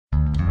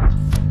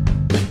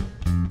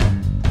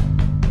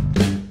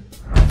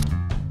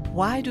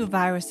Why do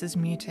viruses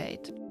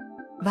mutate?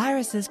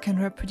 Viruses can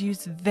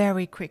reproduce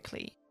very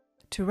quickly.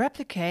 To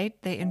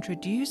replicate, they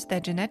introduce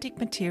their genetic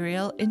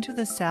material into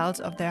the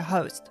cells of their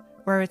host,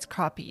 where it's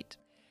copied.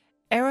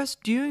 Errors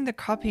during the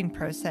copying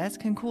process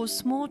can cause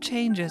small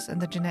changes in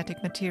the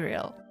genetic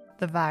material.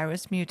 The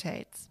virus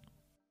mutates.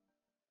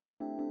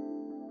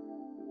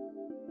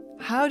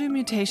 How do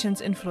mutations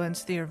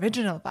influence the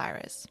original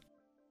virus?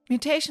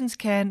 Mutations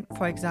can,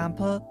 for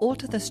example,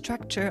 alter the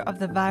structure of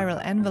the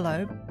viral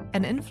envelope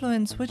and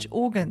influence which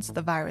organs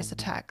the virus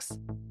attacks,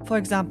 for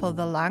example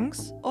the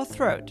lungs or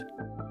throat.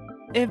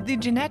 If the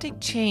genetic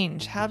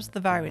change helps the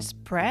virus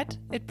spread,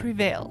 it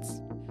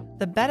prevails.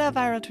 The better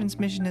viral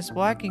transmission is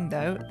working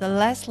though, the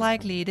less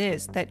likely it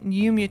is that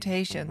new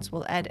mutations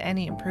will add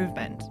any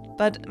improvement.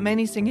 But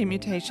many single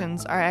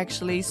mutations are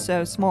actually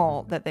so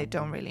small that they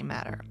don't really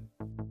matter.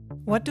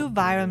 What do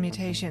viral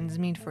mutations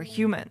mean for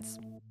humans?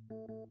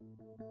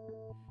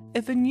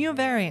 If a new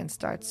variant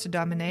starts to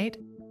dominate,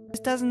 this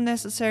doesn't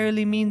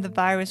necessarily mean the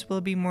virus will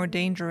be more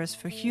dangerous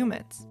for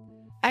humans.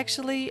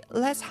 Actually,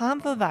 less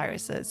harmful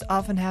viruses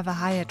often have a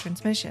higher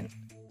transmission.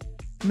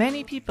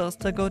 Many people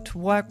still go to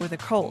work with a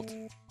cold.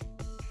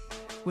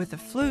 With the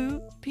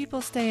flu,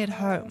 people stay at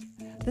home.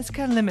 This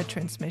can limit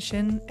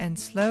transmission and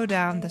slow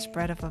down the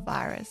spread of a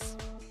virus.